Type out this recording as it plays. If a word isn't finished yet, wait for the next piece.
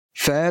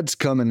Fads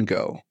come and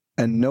go,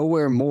 and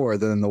nowhere more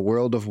than in the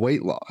world of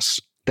weight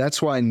loss.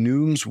 That's why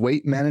Noom's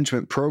weight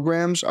management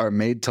programs are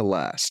made to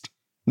last.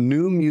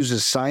 Noom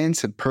uses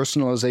science and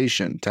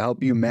personalization to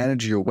help you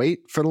manage your weight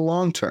for the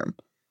long term.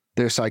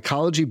 Their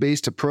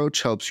psychology-based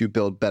approach helps you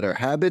build better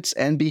habits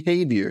and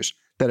behaviors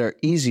that are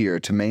easier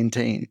to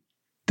maintain.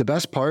 The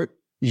best part?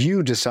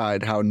 You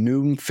decide how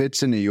Noom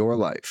fits into your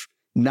life,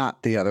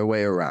 not the other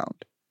way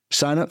around.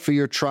 Sign up for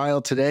your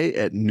trial today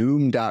at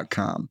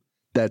Noom.com.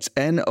 That's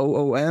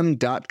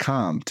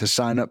Noom.com to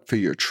sign up for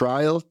your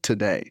trial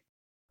today.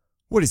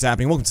 What is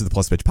happening? Welcome to the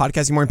Plus Pitch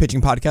Podcast, your morning pitching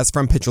podcast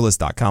from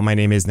PitcherList.com. My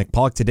name is Nick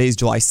Pollock. Today is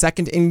July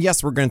 2nd, and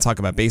yes, we're going to talk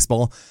about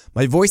baseball.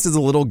 My voice is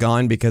a little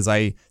gone because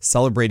I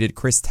celebrated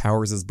Chris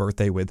Towers'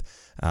 birthday with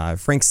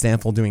Frank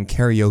Stanfield doing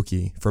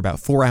karaoke for about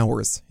 4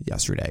 hours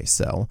yesterday,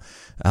 so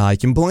I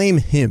can blame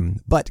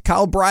him. But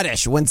Kyle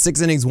Bradish went 6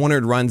 innings,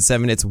 1 runs,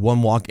 7 hits,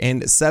 1 walk,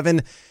 and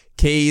 7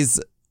 Ks.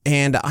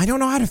 And I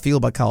don't know how to feel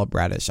about Kyle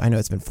Bradish. I know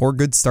it's been 4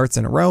 good starts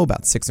in a row,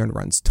 about 600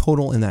 runs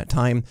total in that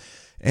time.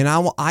 And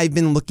I've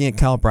been looking at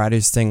Kyle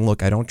Bradish saying,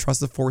 look, I don't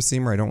trust the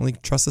four-seamer. I don't really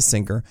trust the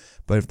sinker.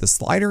 But if the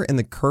slider and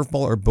the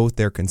curveball are both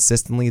there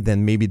consistently,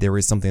 then maybe there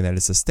is something that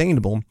is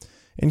sustainable.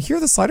 And here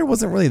the slider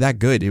wasn't really that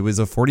good. It was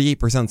a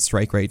 48%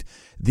 strike rate.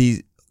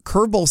 The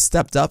curveball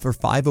stepped up for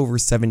 5 over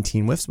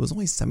 17 whiffs. It was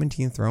only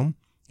 17th thrown.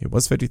 It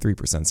was 53%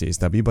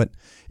 CSW, but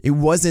it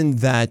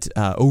wasn't that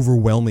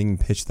overwhelming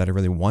pitch that I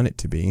really want it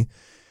to be,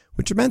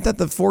 which meant that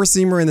the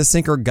four-seamer and the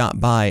sinker got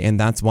by, and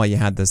that's why you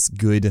had this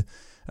good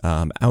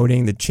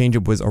outing. The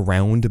changeup was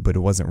around, but it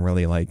wasn't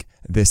really like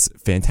this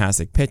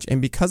fantastic pitch.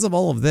 And because of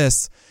all of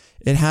this,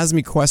 it has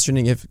me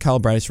questioning if Kyle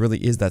Bradish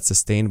really is that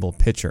sustainable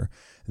pitcher.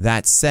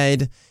 That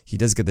said, he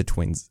does get the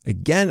Twins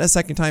again a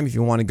second time. If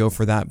you want to go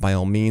for that, by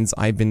all means.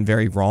 I've been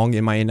very wrong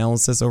in my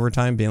analysis over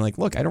time, being like,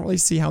 look, I don't really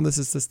see how this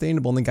is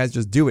sustainable, and the guys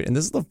just do it. And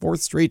this is the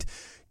 4th straight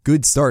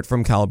good start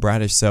from Kyle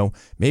Bradish, so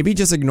maybe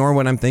just ignore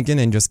what I'm thinking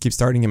and just keep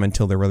starting him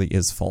until there really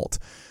is fault.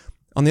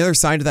 On the other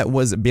side of that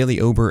was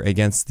Bailey Ober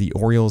against the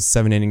Orioles,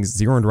 7 innings,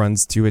 0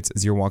 strikeouts, 2 hits,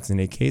 0 walks,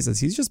 and 8 Ks, as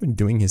he's just been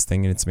doing his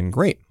thing, and it's been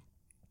great.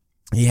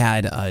 He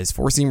had his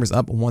four-seamers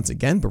up once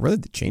again, but really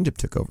the changeup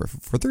took over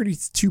for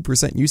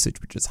 32%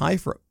 usage, which is high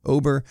for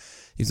Ober.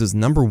 He was his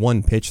number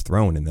 1 pitch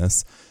thrown in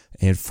this,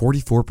 and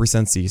 44%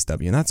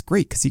 CSW, and that's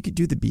great because he could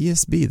do the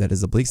BSB, that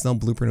is a Blake Snell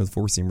blueprint with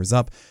four-seamers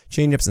up,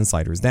 changeups and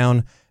sliders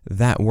down.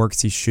 That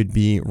works. He should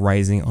be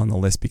rising on the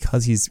list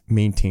because he's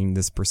maintained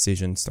this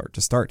precision start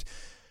to start.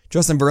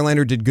 Justin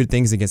Verlander did good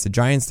things against the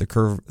Giants.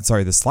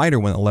 The slider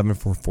went 11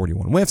 for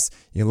 41 whiffs.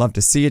 You love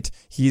to see it.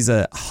 He's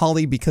a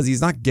Holly because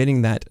he's not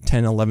getting that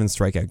 10, 11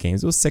 strikeout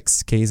games. It was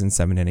 6 Ks in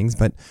 7 innings,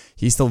 but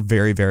he's still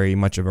very, very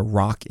much of a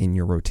rock in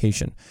your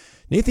rotation.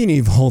 Nathan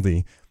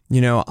Eovaldi,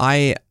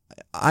 I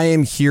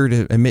am here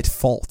to admit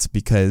fault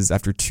because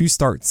after 2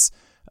 starts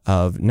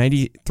of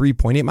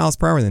 93.8 miles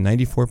per hour and then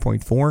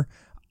 94.4,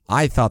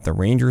 I thought the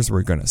Rangers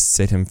were going to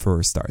sit him for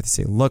a start. They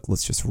say, look,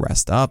 let's just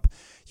rest up.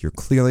 You're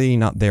clearly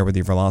not there with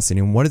your velocity.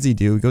 And what does he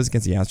do? He goes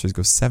against the Astros,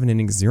 goes 7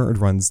 innings, 0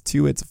 runs,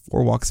 2 hits,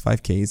 4 walks,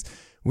 5 Ks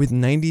with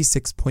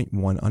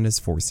 96.1 on his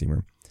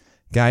four-seamer.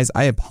 Guys,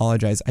 I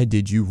apologize. I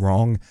did you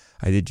wrong.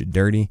 I did you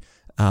dirty.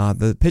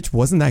 The pitch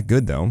wasn't that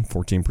good, though.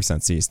 14%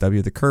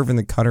 CSW. The curve and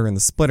the cutter and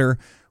the splitter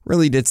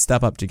really did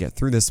step up to get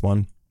through this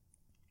one.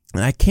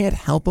 And I can't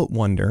help but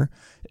wonder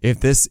if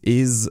this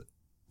is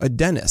a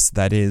dentist.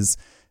 That is,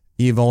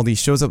 Eovaldi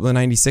shows up with a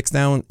 96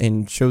 now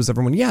and shows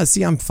everyone, yeah,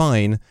 see, I'm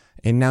fine.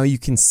 And now you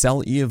can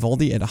sell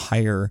Eovaldi at a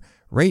higher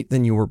rate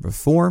than you were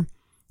before.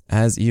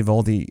 As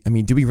Eovaldi,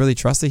 do we really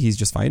trust that he's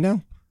just fine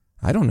now?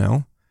 I don't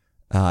know.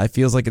 It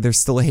feels like there's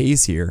still a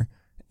haze here.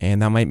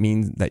 And that might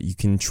mean that you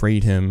can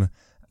trade him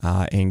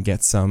and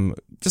get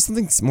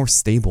something more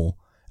stable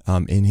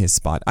in his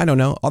spot. I don't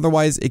know.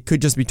 Otherwise, it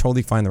could just be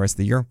totally fine the rest of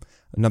the year.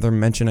 Another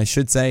mention I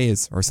should say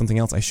or something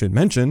else I should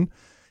mention,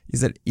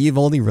 is that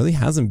Eovaldi really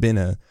hasn't been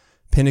a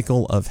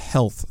pinnacle of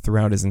health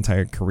throughout his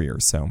entire career.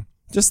 So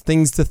just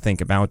things to think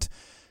about.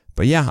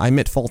 But yeah, I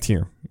admit fault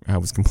here. I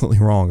was completely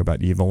wrong about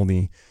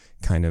Eovaldi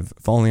kind of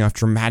falling off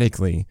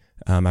dramatically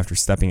after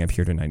stepping up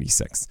here to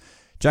 96.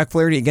 Jack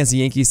Flaherty against the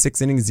Yankees,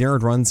 6 innings, 0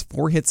 runs,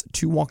 4 hits,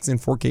 2 walks,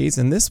 and 4 Ks.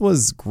 And this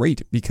was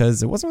great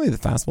because it wasn't really the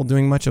fastball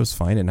doing much. It was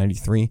fine at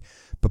 93.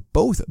 But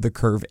both the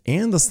curve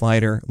and the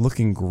slider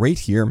looking great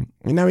here.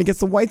 And now he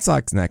gets the White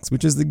Sox next,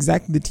 which is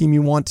exactly the team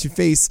you want to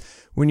face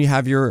when you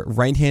have your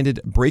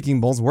right-handed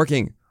breaking balls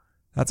working.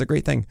 That's a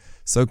great thing.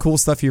 So cool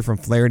stuff here from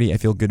Flaherty. I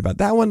feel good about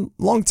that one.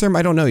 Long term,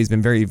 I don't know. He's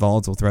been very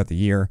volatile throughout the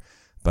year,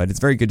 but it's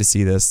very good to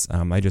see this.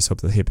 I just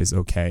hope the hip is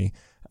okay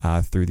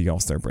through the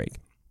All-Star break.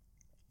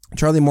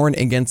 Charlie Morton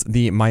against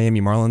the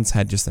Miami Marlins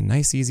had just a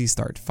nice, easy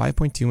start.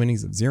 5.2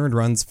 innings of 0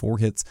 runs, 4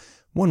 hits,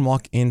 1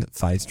 walk, and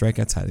 5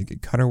 strikeouts. Had a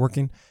good cutter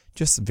working.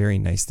 Just very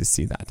nice to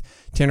see that.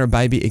 Tanner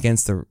Bybee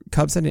against the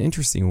Cubs had an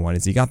interesting one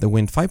as he got the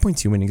win.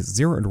 5.2 innings,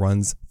 0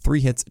 runs,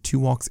 3 hits, 2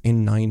 walks,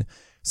 and 9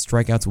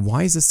 strikeouts.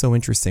 Why is this so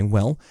interesting?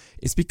 Well,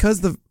 it's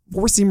because the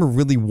four-seamer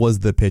really was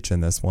the pitch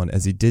in this one,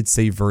 as he did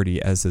say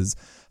Verdi, as his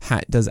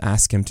hat does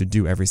ask him to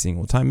do every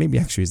single time. Maybe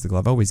actually is the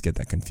glove. I always get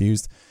that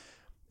confused.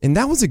 And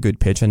that was a good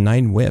pitch,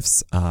 9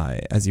 whiffs,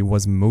 as he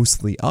was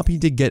mostly up. He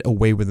did get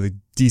away with a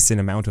decent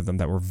amount of them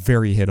that were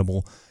very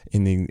hittable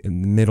in the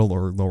middle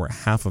or lower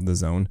half of the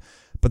zone.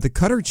 But the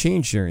cutter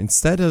changed here.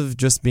 Instead of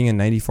just being a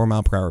 94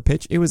 mile per hour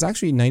pitch, it was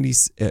actually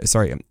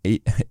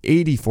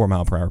 84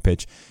 mile per hour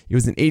pitch. It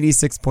was an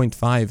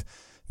 86.5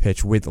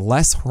 pitch with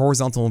less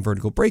horizontal and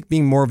vertical break,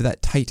 being more of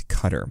that tight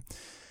cutter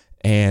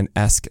and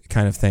esque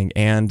kind of thing.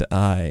 And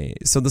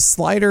so the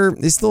slider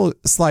is still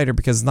a slider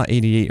because it's not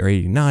 88 or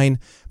 89,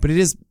 but it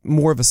is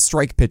more of a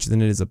strike pitch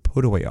than it is a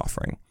put away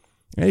offering.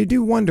 And I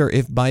do wonder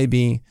if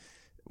Bybee,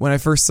 when I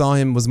first saw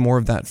him, was more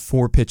of that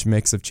 4-pitch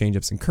mix of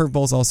changeups and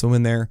curveballs also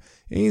in there.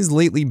 And he's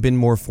lately been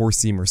more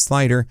 4-seamer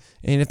slider.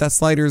 And if that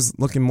slider's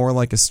looking more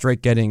like a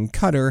strike-getting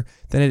cutter,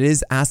 then it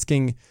is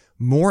asking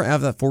more of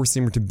that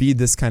 4-seamer to be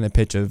this kind of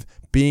pitch of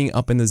being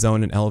up in the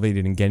zone and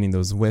elevated and getting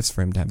those whiffs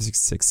for him to have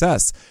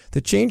success. The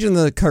change in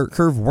the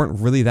curve weren't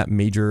really that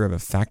major of a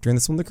factor in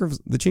this one.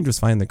 The change was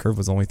fine. The curve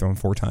was only thrown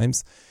 4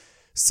 times.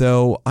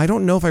 So I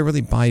don't know if I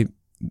really buy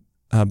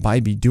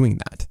Bybee doing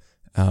that.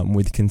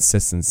 With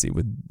consistency,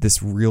 with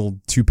this real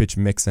 2-pitch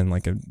mix and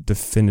like a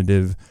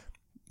definitive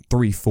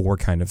 3-4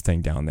 kind of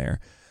thing down there.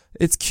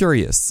 It's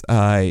curious.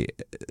 I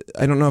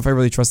don't know if I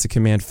really trust the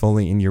command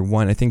fully in year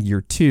 1. I think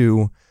year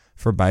 2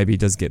 for Bybee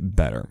does get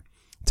better.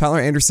 Tyler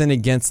Anderson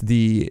against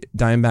the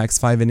Diamondbacks,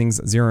 5 innings,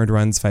 0 earned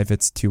runs, 5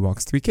 hits, 2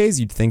 walks, 3 Ks.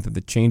 You'd think that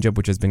the changeup,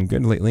 which has been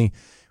good lately,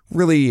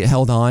 really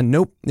held on.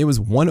 Nope, it was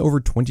 1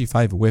 over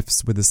 25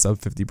 whiffs with a sub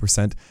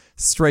 50%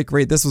 strike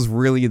rate. This was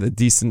really the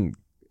decent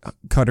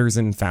cutters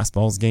and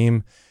fastballs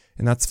game,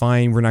 and that's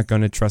fine. We're not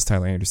going to trust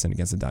Tyler Anderson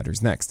against the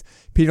Dodgers next.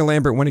 Peter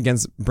Lambert went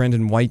against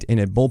Brendan White in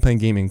a bullpen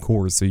game in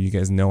Coors, so you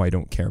guys know I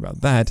don't care about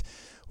that.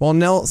 While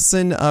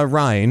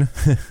Ryan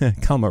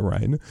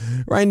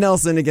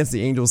Nelson against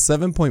the Angels,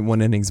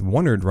 7.1 innings,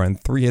 1 earned run,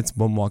 3 hits,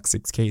 1 walk,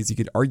 6 Ks. You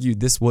could argue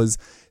this was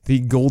the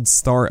gold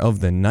star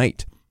of the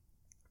night,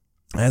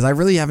 as I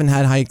really haven't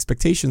had high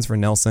expectations for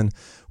Nelson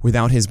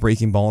without his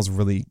breaking balls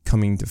really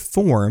coming to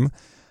form.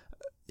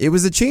 It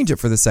was a changeup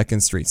for the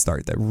second straight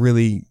start that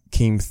really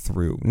came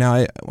through.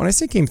 Now, when I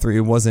say came through,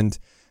 it wasn't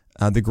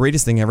the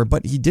greatest thing ever,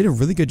 but he did a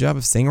really good job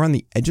of staying around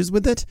the edges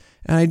with it,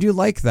 and I do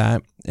like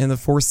that. And the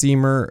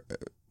 4-seamer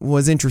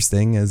was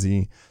interesting as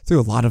he threw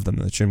a lot of them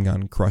that should have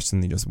gone crushed,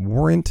 and they just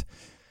weren't.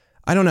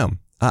 I don't know.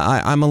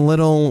 I'm a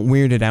little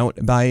weirded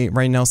out by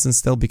Ryan Nelson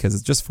still because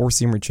it's just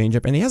 4-seamer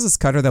changeup, and he has this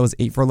cutter that was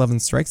 8 for 11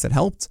 strikes that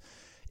helped.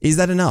 Is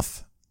that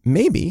enough?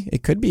 Maybe.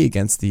 It could be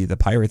against the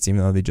Pirates, even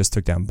though they just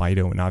took down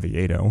Bido and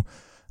Oviedo.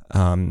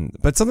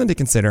 But something to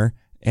consider,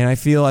 and I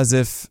feel as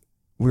if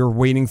we were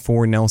waiting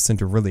for Nelson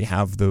to really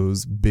have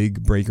those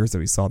big breakers that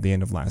we saw at the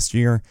end of last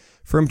year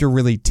for him to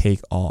really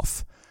take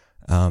off,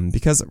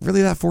 because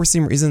really that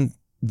 4-seamer isn't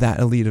that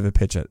elite of a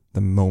pitch at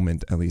the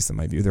moment, at least in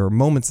my view. There are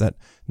moments that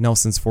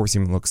Nelson's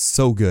 4-seamer looks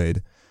so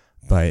good,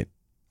 but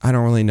I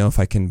don't really know if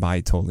I can buy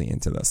totally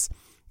into this.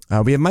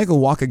 We have Michael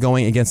Wacha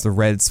going against the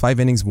Reds, 5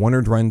 innings, 1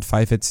 earned run,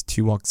 5 hits,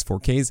 2 walks, 4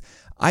 Ks.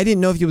 I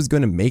didn't know if he was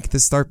going to make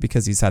this start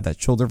because he's had that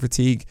shoulder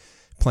fatigue.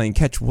 Playing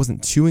catch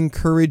wasn't too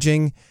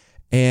encouraging,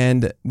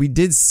 and we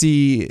did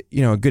see,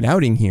 a good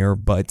outing here,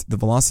 but the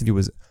velocity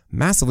was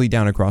massively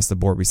down across the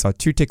board. We saw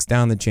 2 ticks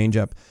down the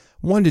changeup,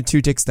 1 to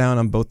 2 ticks down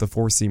on both the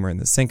 4-seamer and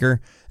the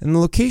sinker, and the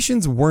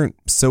locations weren't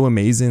so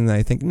amazing that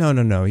I think,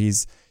 no,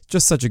 he's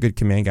just such a good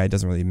command guy, it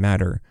doesn't really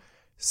matter.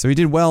 So he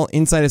did well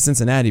inside of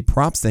Cincinnati.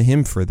 Props to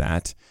him for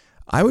that.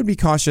 I would be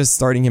cautious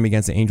starting him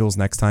against the Angels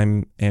next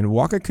time, and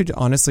Wacha could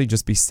honestly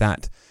just be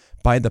sat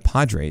by the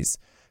Padres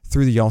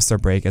through the All-Star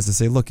break as to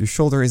say, look, your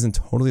shoulder isn't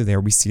totally there.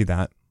 We see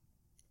that.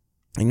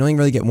 And you only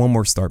really get one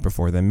more start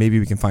before then. Maybe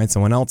we can find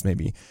someone else.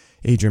 Maybe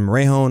Adrian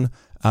Morejon,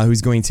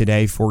 who's going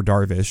today for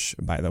Darvish,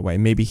 by the way.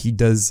 Maybe he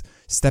does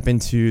step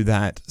into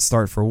that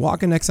start for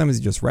Wacha next time as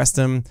you just rest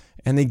him,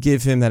 and they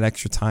give him that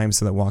extra time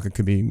so that Wacha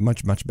could be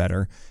much, much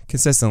better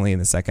consistently in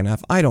the second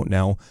half. I don't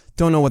know.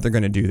 Don't know what they're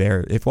going to do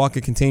there. If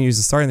Wacha continues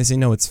to start and they say,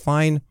 no, it's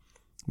fine,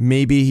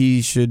 maybe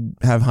he should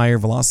have higher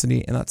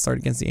velocity and not start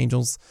against the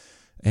Angels.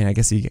 And I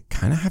guess you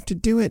kind of have to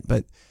do it,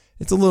 but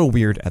it's a little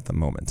weird at the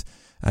moment.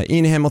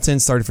 Ian Hamilton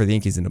started for the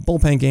Yankees in a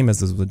bullpen game,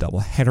 as this was a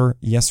doubleheader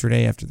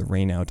yesterday after the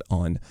rainout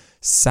on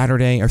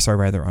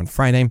on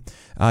Friday.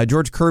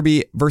 George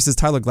Kirby versus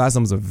Tyler Glasnow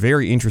was a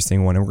very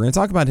interesting one, and we're going to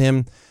talk about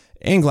him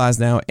and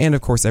Glasnow and,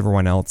 of course,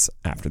 everyone else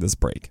after this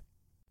break.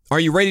 Are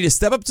you ready to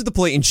step up to the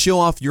plate and show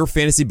off your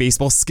fantasy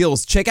baseball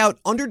skills? Check out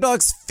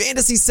Underdog's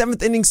Fantasy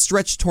 7th Inning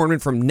Stretch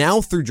Tournament from now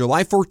through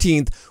July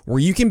 14th, where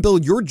you can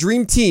build your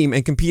dream team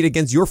and compete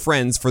against your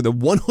friends for the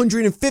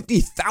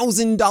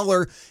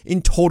 $150,000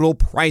 in total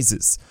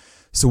prizes.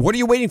 So what are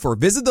you waiting for?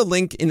 Visit the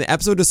link in the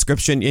episode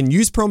description and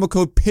use promo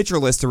code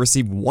PITCHERLIST to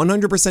receive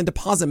 100%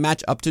 deposit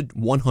match up to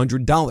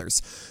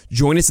 $100.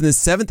 Join us in the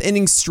 7th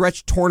inning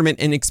stretch tournament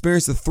and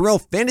experience the thrill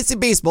of fantasy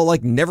baseball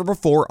like never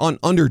before on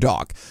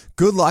Underdog.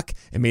 Good luck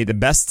and may the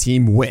best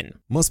team win.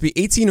 Must be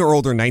 18 or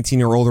older,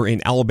 19 or older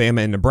in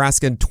Alabama and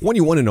Nebraska,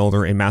 21 and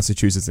older in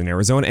Massachusetts and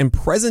Arizona, and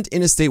present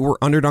in a state where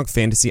Underdog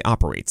Fantasy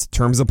operates.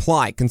 Terms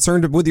apply.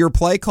 Concerned with your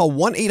play? Call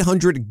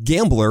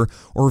 1-800-GAMBLER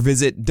or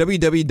visit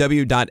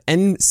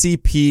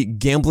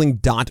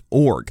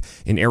www.ncpgambling.org.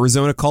 In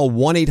Arizona, call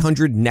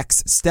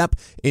 1-800-NEXT-STEP.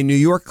 In New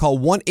York, call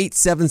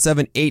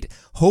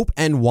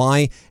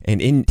 1-8778-HOPE-NY.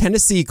 And in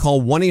Tennessee,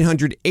 call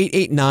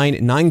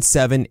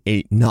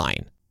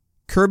 1-800-889-9789.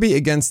 Kirby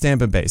against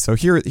Tampa Bay. So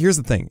here's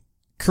the thing.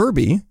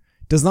 Kirby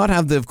does not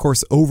have the, of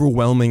course,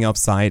 overwhelming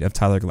upside of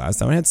Tyler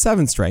Glasnow and had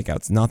 7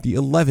 strikeouts, not the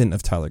 11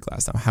 of Tyler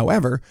Glasnow.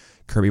 However,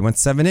 Kirby went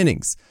 7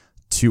 innings,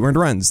 2 earned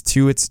runs,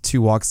 2 hits,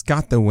 2 walks,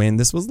 got the win.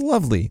 This was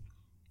lovely.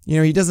 You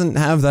know, he doesn't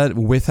have that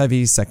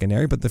whiff-heavy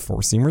secondary, but the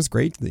four-seamer is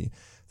great. The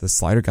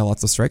slider got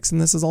lots of strikes, and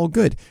this is all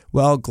good.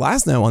 Well,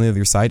 Glasnow, on the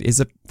other side,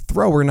 is a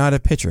thrower, not a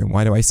pitcher. And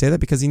why do I say that?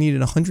 Because he needed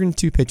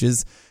 102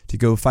 pitches to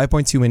go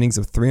 5.2 innings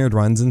of 300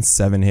 runs and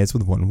 7 hits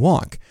with 1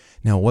 walk.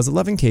 Now, it was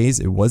 11 Ks.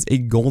 It was a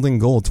golden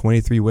goal,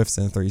 23 whiffs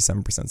and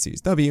 37%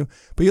 CSW.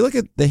 But you look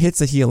at the hits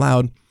that he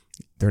allowed,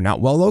 they're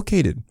not well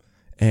located.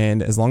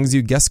 And as long as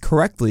you guess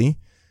correctly,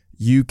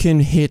 you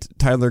can hit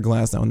Tyler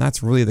Glasnow. And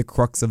that's really the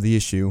crux of the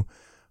issue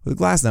with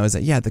Glasnow is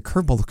that, yeah, the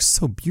curveball looks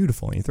so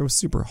beautiful. And he throws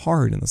super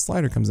hard and the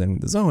slider comes in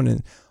with the zone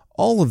and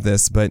all of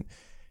this. But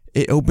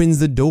it opens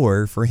the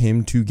door for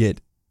him to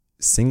get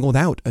singled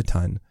out a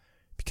ton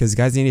because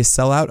guys need to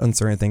sell out on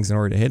certain things in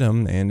order to hit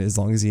him. And as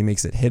long as he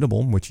makes it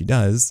hittable, which he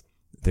does,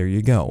 there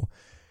you go.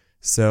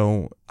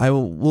 So I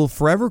will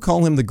forever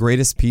call him the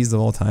greatest peas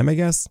of all time, I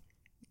guess.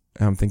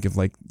 Think of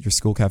like your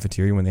school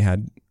cafeteria when they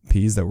had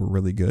peas that were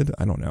really good.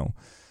 I don't know.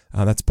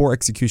 That's poor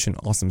execution,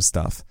 awesome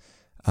stuff.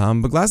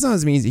 But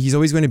Glasnow means he's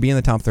always going to be in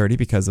the top 30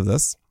 because of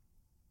this.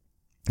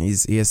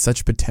 He has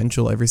such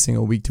potential every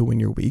single week to win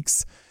your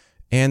weeks.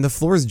 And the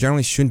floors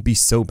generally shouldn't be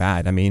so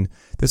bad. I mean,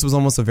 this was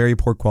almost a very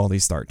poor quality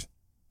start.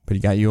 But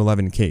he got you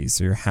 11 Ks,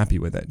 so you're happy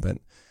with it. But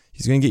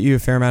he's going to get you a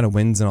fair amount of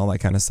wins and all that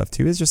kind of stuff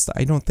too. It's just,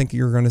 I don't think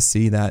you're going to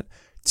see that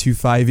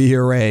 2.5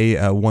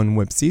 ERA, 1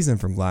 whip season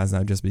from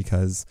Glasnow just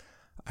because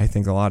I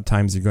think a lot of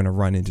times you're going to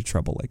run into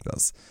trouble like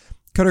this.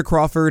 Cutter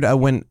Crawford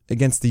went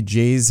against the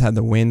Jays, had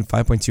the win,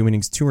 5.2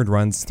 innings, 200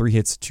 runs, 3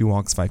 hits, 2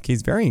 walks, 5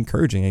 Ks. Very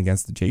encouraging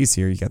against the Jays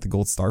here. You got the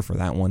gold star for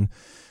that one.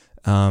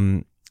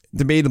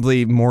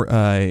 Debatably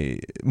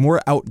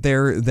more out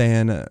there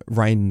than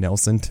Ryan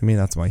Nelson to me.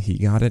 That's why he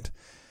got it.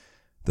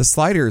 The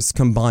sliders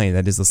combined,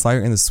 that is the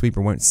slider and the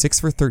sweeper, went 6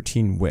 for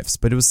 13 whiffs,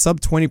 but it was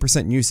sub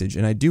 20% usage.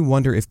 And I do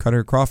wonder if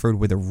Cutter Crawford,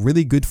 with a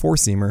really good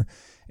four-seamer,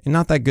 and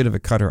not that good of a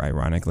cutter,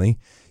 ironically,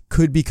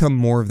 could become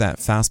more of that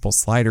fastball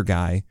slider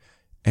guy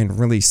and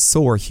really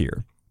soar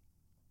here.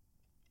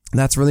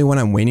 That's really what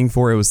I'm waiting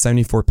for. It was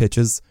 74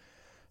 pitches,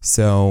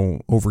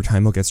 so over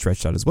time he'll get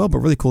stretched out as well, but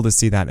really cool to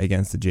see that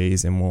against the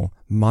Jays, and we'll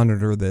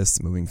monitor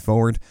this moving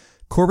forward.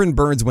 Corbin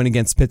Burns went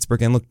against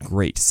Pittsburgh and looked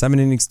great. 7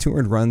 innings,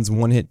 200 runs,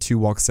 1 hit, 2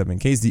 walks, 7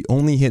 Ks. The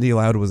only hit he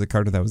allowed was a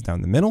cutter that was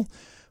down the middle,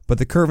 but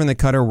the curve and the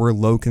cutter were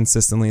low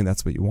consistently, and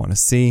that's what you want to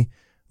see.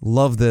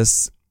 Love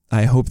this.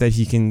 I hope that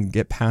he can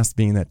get past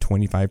being that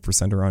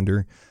 25% or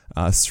under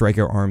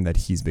strikeout arm that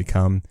he's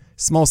become.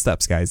 Small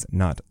steps, guys,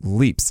 not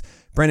leaps.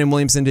 Brandon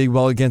Williamson did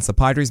well against the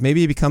Padres.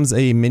 Maybe he becomes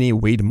a mini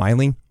Wade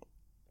Miley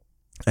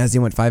as he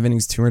went 5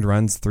 innings, 200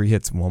 runs, 3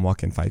 hits, 1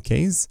 walk, and 5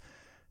 Ks.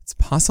 It's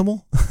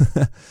possible.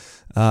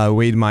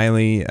 Wade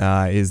Miley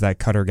is that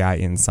cutter guy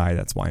inside.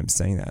 That's why I'm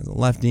saying that as a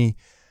lefty.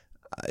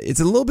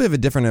 It's a little bit of a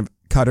different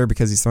cutter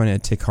because he's throwing it a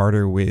tick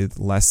harder with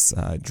less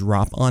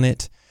drop on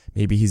it.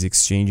 Maybe he's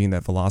exchanging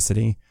that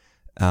velocity.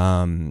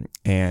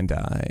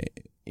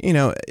 You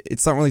know,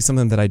 it's not really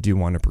something that I do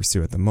want to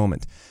pursue at the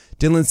moment.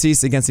 Dylan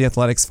Cease against the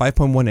Athletics,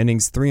 5.1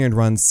 innings, 300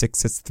 runs,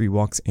 6 hits, 3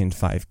 walks, and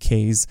 5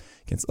 Ks.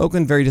 Against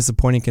Oakland, very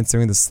disappointing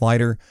considering the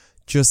slider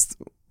just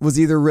was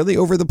either really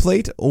over the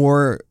plate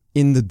or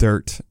in the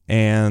dirt.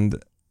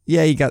 And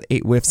yeah, he got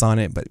 8 whiffs on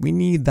it, but we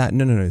need that,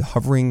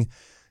 hovering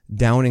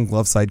down in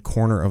glove side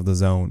corner of the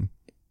zone.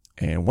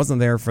 And it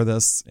wasn't there for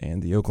this.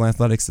 And the Oakland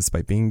Athletics,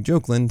 despite being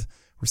Jokeland,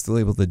 were still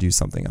able to do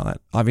something on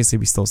it. Obviously,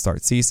 we still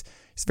start Cease.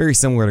 It's very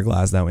similar to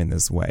Glasnow in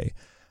this way.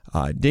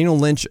 Daniel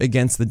Lynch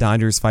against the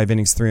Dodgers, 5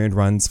 innings, 300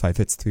 runs, 5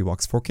 hits, 3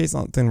 walks, 4 Ks.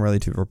 Nothing really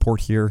to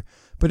report here,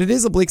 but it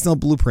is a Blake Snell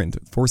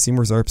blueprint.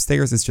 4-seamers are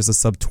upstairs. It's just a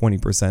sub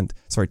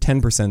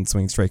 10%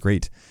 swing strike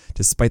rate,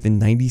 despite the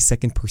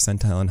 92nd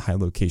percentile and high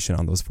location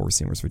on those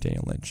 4-seamers for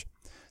Daniel Lynch.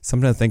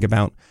 Something to think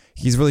about.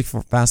 He's really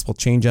for fastball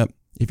changeup.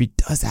 If he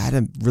does add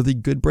a really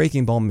good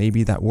breaking ball,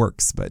 maybe that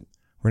works, but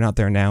we're not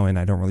there now, and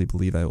I don't really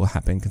believe that will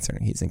happen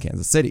considering he's in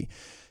Kansas City.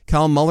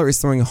 Kyle Muller is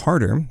throwing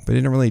harder, but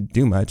didn't really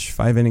do much.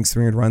 5 innings,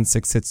 300 runs,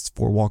 6 hits,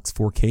 4 walks,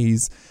 4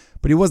 Ks.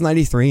 But he was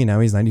 93, and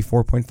now he's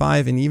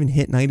 94.5, and even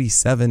hit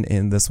 97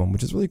 in this one,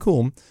 which is really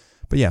cool.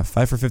 But yeah,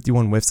 5 for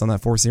 51 whiffs on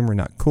that four-seamer,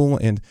 not cool.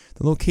 And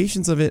the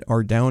locations of it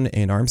are down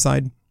and arm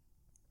side,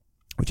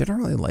 which I don't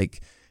really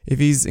like. If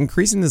he's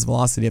increasing this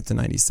velocity up to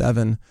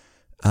 97,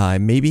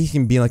 maybe he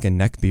can be like a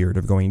neck beard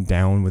of going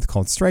down with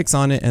called strikes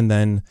on it and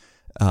then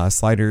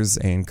sliders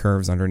and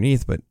curves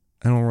underneath. But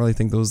I don't really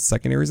think those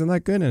secondaries are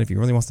that good. And if he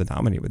really wants to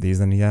dominate with these,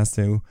 then he has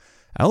to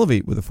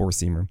elevate with a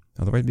four-seamer.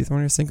 Otherwise, be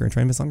throwing a sinker and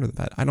trying to miss under the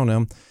bat. I don't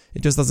know.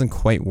 It just doesn't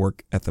quite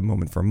work at the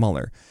moment for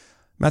Muller.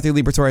 Matthew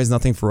Liberatore has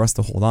nothing for us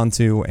to hold on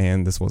to,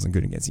 and this wasn't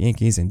good against the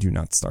Yankees, and do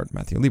not start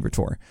Matthew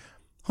Liberatore.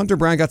 Hunter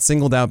Brown got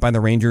singled out by the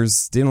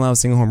Rangers. Didn't allow a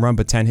single home run,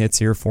 but 10 hits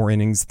here, 4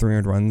 innings,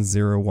 300 runs,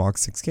 0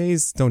 walks, 6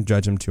 Ks. Don't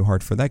judge him too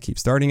hard for that. Keep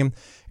starting him.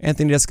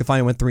 Anthony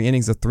Descafani went 3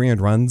 innings of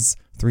 300 runs,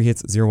 3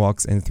 hits, 0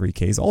 walks, and 3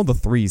 Ks. All the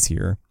threes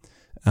here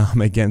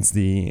against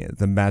the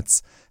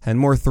Mets. Had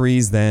more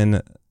threes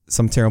than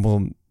some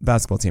terrible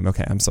basketball team.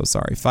 Okay, I'm so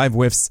sorry. 5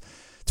 whiffs,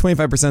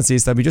 25%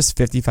 CSW, just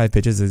 55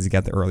 pitches as he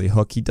got the early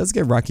hook. He does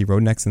get Rocky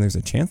Road next, and there's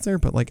a chance there,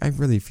 but I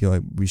really feel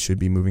like we should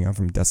be moving on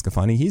from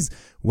Descafani. He's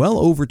well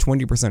over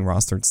 20%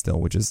 rostered still,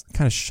 which is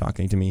kind of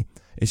shocking to me.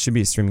 It should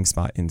be a streaming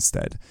spot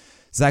instead.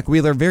 Zach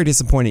Wheeler, very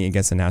disappointing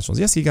against the Nationals.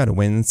 Yes, he got a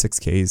win, 6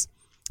 Ks,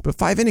 but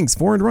 5 innings,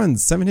 400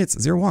 runs, 7 hits,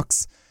 0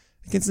 walks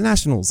against the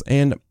Nationals.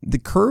 And the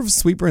curve,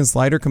 sweeper, and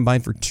slider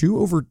combined for 2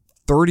 over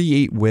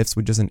 38 whiffs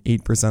with just an 8%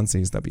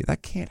 CSW.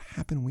 That can't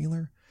happen,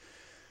 Wheeler.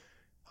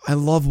 I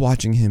love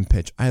watching him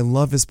pitch. I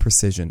love his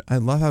precision. I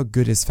love how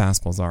good his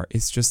fastballs are.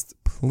 It's just,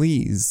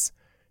 please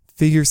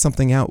figure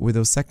something out with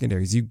those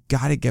secondaries. You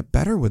got to get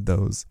better with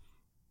those.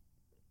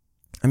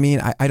 I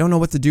mean, I don't know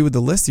what to do with the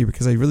list here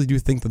because I really do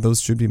think that those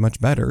should be much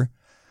better.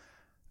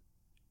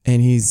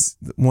 And he's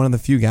one of the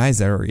few guys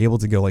that are able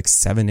to go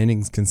 7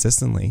 innings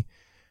consistently.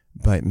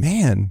 But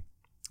man,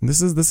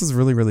 this is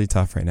really, really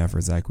tough right now for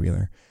Zach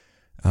Wheeler.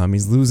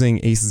 He's losing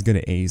ace is good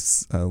at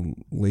ace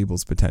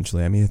labels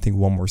potentially. I mean, I think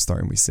one more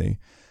start and we see.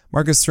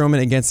 Marcus Stroman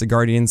against the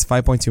Guardians,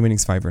 5.2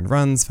 innings, 5 earned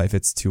runs, 5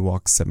 hits, 2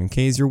 walks, 7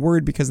 Ks. You're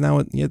worried because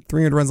now you had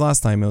 300 runs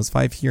last time. It was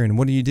 5 here. And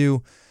what do?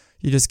 You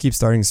just keep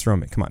starting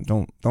Stroman. Come on,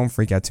 don't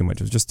freak out too much.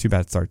 It was just 2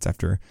 bad starts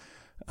after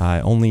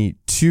only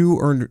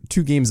 2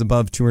 games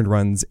above 200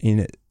 runs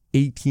in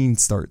 18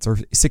 starts or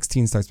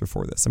 16 starts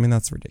before this. I mean,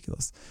 that's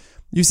ridiculous.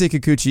 Yusei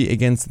Kikuchi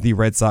against the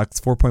Red Sox,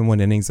 4.1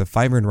 innings of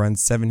 5 earned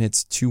runs, 7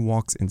 hits, 2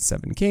 walks, and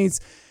 7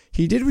 Ks.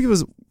 He did what he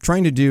was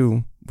trying to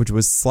do, which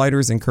was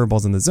sliders and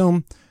curveballs in the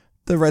zone.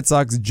 The Red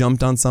Sox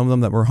jumped on some of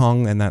them that were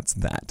hung, and that's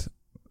that.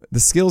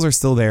 The skills are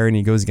still there, and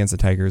he goes against the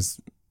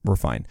Tigers. We're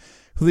fine.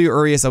 Julio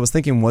Urias, I was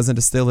thinking wasn't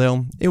a still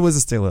ill. It was a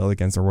still ill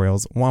against the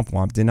Royals. Womp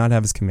womp. Did not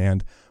have his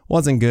command.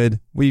 Wasn't good.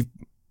 We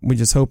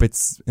just hope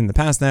it's in the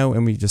past now,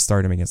 and we just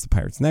start him against the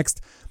Pirates next.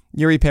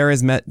 Yuri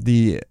Perez met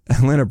the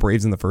Atlanta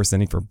Braves in the first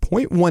inning for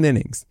 0.1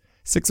 innings.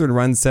 6 earned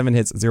runs, 7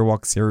 hits, 0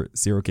 walks,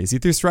 0 Ks. He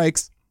threw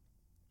strikes.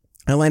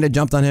 Atlanta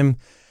jumped on him.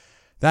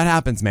 That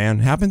happens,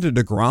 man. It happened to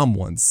DeGrom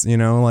once,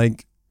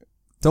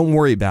 don't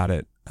worry about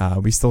it.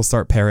 We still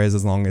start Perez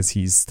as long as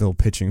he's still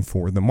pitching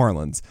for the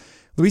Marlins.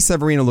 Luis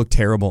Severino looked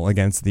terrible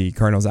against the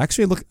Cardinals.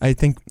 Actually looked, I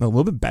think, a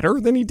little bit better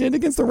than he did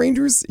against the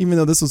Rangers, even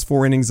though this was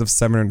 4 innings of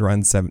 7 earned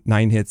runs,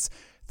 9 hits,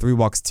 3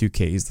 walks, 2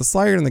 Ks. The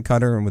slider and the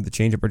cutter and with the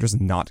changeup are just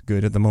not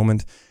good at the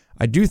moment.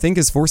 I do think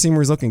his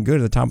four-seamer is looking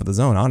good at the top of the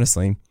zone,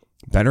 honestly.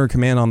 Better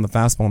command on the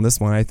fastball in this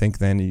one, I think,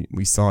 than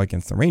we saw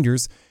against the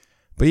Rangers.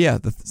 But yeah,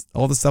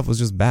 all the stuff was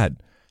just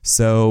bad.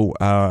 So,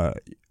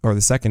 or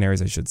the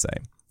secondaries, I should say.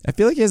 I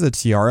feel like he has a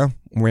tiara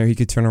where he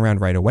could turn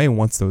around right away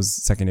once those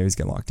secondaries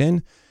get locked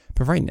in.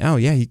 But right now,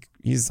 yeah,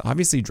 he's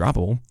obviously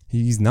droppable.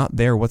 He's not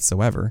there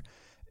whatsoever.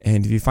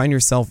 And if you find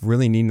yourself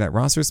really needing that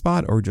roster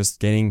spot or just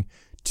getting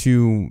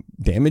too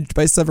damaged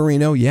by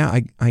Severino,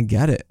 yeah, I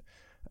get it.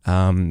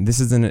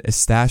 This isn't a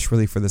stash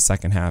really for the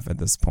second half at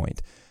this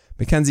point.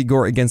 Mackenzie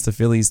Gore against the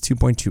Phillies,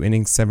 2.2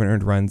 innings, 7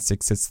 earned runs,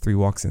 6 hits, 3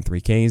 walks, and 3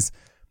 Ks.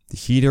 The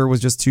heater was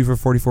just 2 for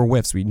 44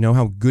 whiffs. We know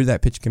how good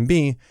that pitch can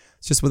be.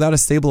 It's just without a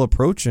stable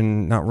approach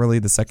and not really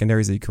the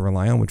secondaries that you can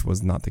rely on, which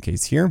was not the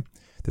case here.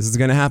 This is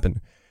going to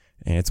happen.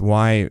 And it's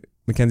why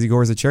Mackenzie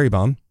Gore is a cherry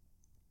bomb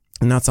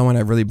and not someone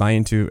I really buy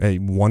into a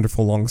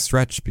wonderful long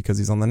stretch because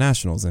he's on the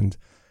Nationals and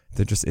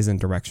there just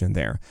isn't direction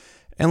there.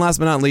 And last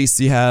but not least,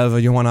 you have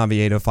Johan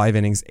Oviedo, 5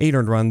 innings, 8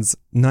 earned runs,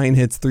 9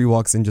 hits, 3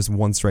 walks, and just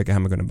 1 strike.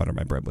 I'm going to butter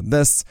my bread with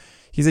this.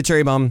 He's a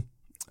cherry bomb.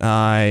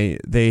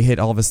 They hit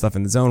all of his stuff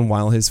in the zone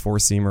while his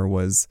four-seamer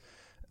was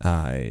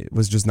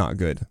just not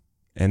good.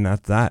 And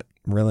that's that,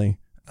 really.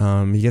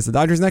 He gets the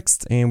Dodgers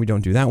next, and we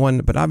don't do that one.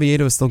 But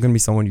Oviedo is still going to be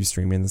someone you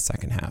stream in the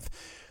second half.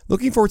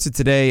 Looking forward to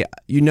today.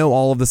 You know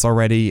all of this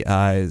already.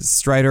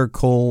 Strider,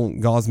 Cole,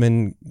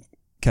 Gausman,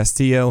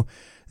 Castillo,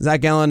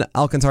 Zach Gallen,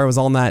 Alcantara was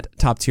all in that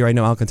top tier. I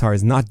know Alcantara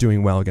is not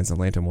doing well against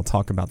Atlanta, and we'll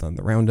talk about that in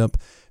the roundup.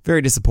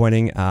 Very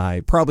disappointing.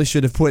 I probably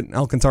should have put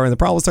Alcantara in the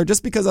probable start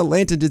just because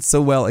Atlanta did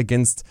so well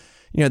against,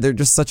 they're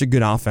just such a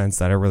good offense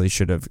that I really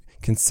should have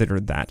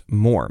considered that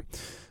more.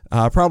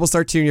 Probable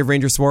start team, you have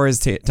Ranger Suarez,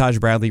 Taj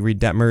Bradley, Reed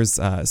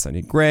Detmers,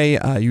 Sonny Gray.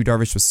 Yu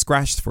Darvish was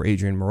scratched for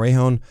Adrian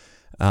Morejon.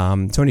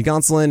 Tony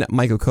Gonsolin,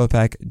 Michael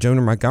Kopech,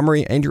 Jonah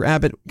Montgomery, Andrew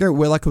Abbott, Garrett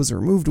Whitlock was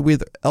removed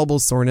with elbow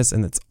soreness,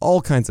 and it's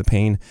all kinds of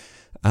pain.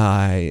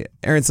 Aaron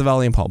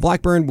Savelli and Paul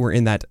Blackburn were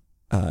in that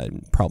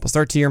probable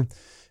start tier.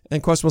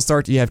 And questionable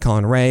start, you have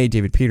Colin Ray,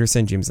 David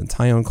Peterson, James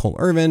Antione, Cole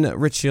Irvin,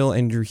 Rich Hill,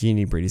 Andrew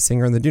Heaney, Brady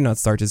Singer. And the do not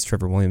start is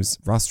Trevor Williams,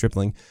 Ross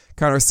Stripling,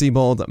 Connor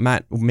Siebold,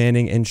 Matt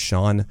Manning, and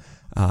Sean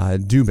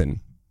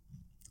Dubin.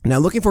 Now,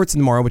 looking forward to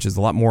tomorrow, which is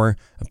a lot more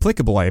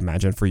applicable, I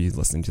imagine, for you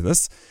listening to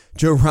this.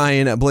 Joe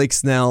Ryan, Blake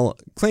Snell,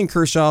 Clayton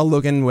Kershaw,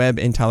 Logan Webb,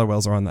 and Tyler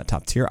Wells are on that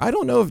top tier. I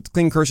don't know if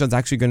Clayton Kershaw is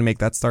actually going to make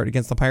that start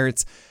against the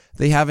Pirates.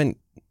 They haven't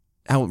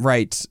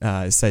outright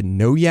said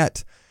no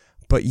yet.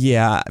 But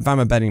yeah, if I'm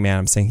a betting man,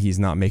 I'm saying he's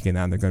not making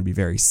that. And they're going to be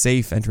very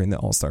safe entering the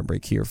All-Star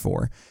break here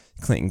for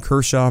Clayton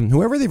Kershaw.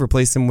 Whoever they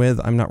replace him with,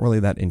 I'm not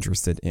really that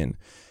interested in.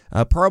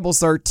 Probable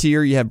start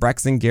tier, you have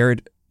Braxton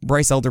Garrett,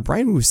 Bryce Elder,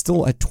 Brian, who's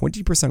still at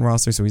 20%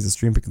 roster, so he's a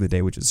stream pick of the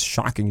day, which is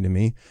shocking to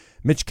me.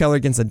 Mitch Keller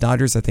against the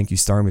Dodgers, I think you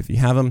start him if you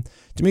have him.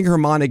 Domingo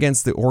Germán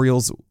against the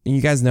Orioles. And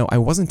you guys know I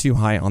wasn't too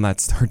high on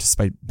that start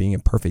despite being a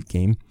perfect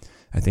game.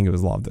 I think it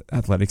was a lot of the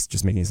Athletics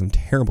just making some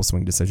terrible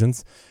swing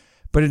decisions.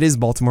 But it is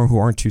Baltimore, who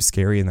aren't too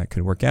scary, and that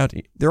could work out.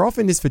 Their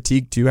offense is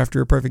fatigued, too,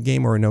 after a perfect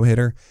game or a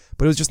no-hitter.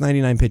 But it was just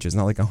 99 pitches,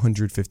 not like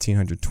 115,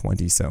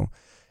 120, so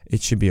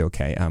it should be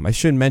okay. I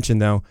should mention,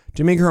 though,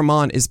 Domingo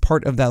Germán is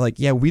part of that,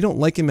 we don't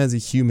like him as a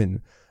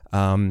human.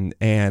 And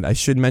I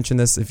should mention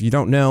this, if you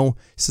don't know,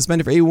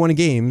 suspended for 81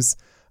 games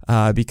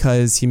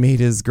because he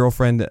made his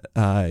girlfriend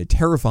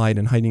terrified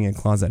and hiding in a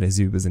closet as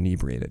he was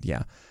inebriated.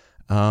 Yeah.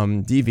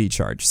 DV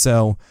charge.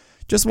 So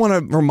just want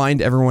to remind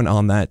everyone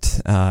on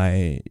that,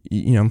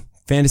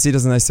 fantasy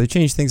doesn't necessarily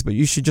change things, but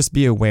you should just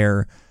be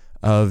aware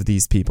of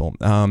these people.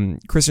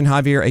 Christian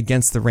Javier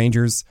against the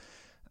Rangers.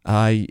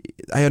 I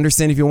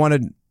understand if you want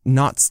to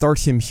not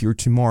start him here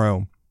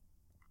tomorrow.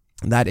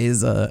 That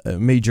is a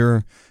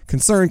major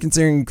concern,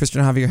 considering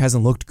Christian Javier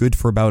hasn't looked good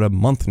for about a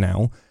month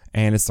now,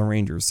 and it's the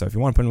Rangers. So if you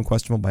want to put him in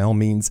questionable, by all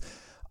means.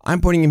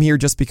 I'm putting him here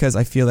just because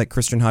I feel that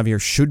Christian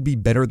Javier should be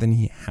better than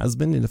he has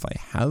been. And if I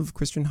have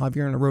Christian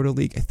Javier in a Roto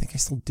League, I think I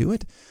still do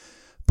it.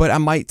 But I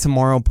might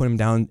tomorrow put him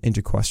down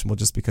into questionable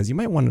just because you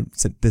might want to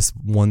sit this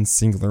one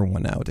singular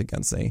one out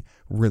against a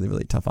really,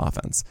 really tough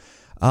offense.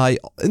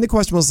 In the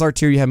questionable start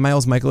tier, you have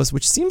Miles Mikolas,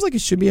 which seems like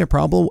it should be a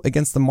problem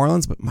against the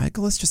Marlins, but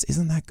Mikolas just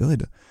isn't that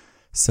good.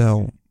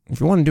 So if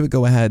you want to do it,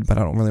 go ahead, but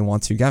I don't really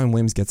want to. Gavin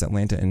Williams gets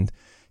Atlanta, and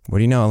what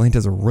do you know?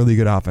 Atlanta's a really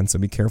good offense, so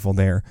be careful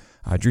there.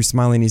 Drew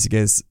Smyly needs to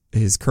get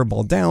his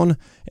curveball down,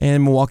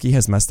 and Milwaukee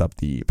has messed up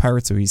the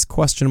Pirates, so he's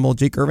questionable.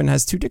 Jake Irvin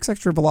has 2 ticks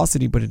extra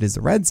velocity, but it is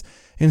the Reds.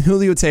 And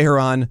Julio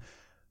Teheran,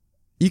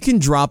 you can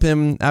drop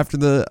him after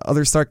the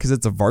other start because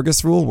it's a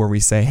Vargas rule where we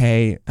say,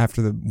 hey,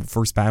 after the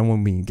first bad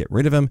one, we can get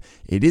rid of him.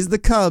 It is the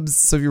Cubs,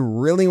 so if you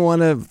really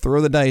want to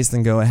throw the dice,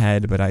 then go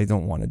ahead, but I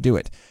don't want to do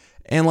it.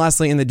 And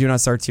lastly, in the do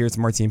not start tier, it's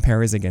Martin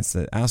Perez against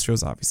the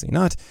Astros, obviously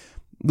not.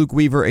 Luke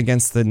Weaver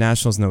against the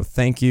Nationals, no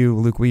thank you.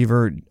 Luke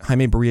Weaver,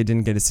 Jaime Barria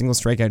didn't get a single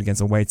strikeout against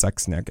the White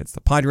Sox, now against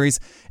the Padres.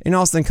 And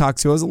Austin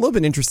Cox, who I was a little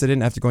bit interested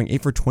in after going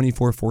 8 for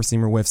 24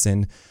 four-seamer whiffs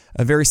in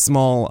a very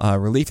small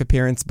relief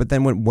appearance, but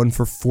then went 1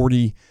 for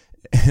 40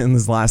 in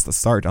his last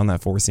start on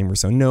that four-seamer.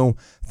 So no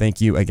thank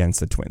you against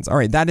the Twins. All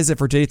right, that is it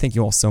for today. Thank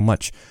you all so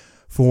much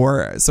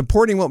for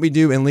supporting what we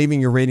do and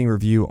leaving your rating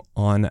review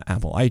on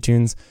Apple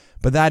iTunes.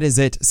 But that is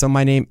it. So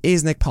my name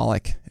is Nick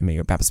Pollock, and may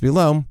your BAPS be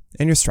low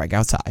and your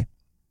strikeouts high.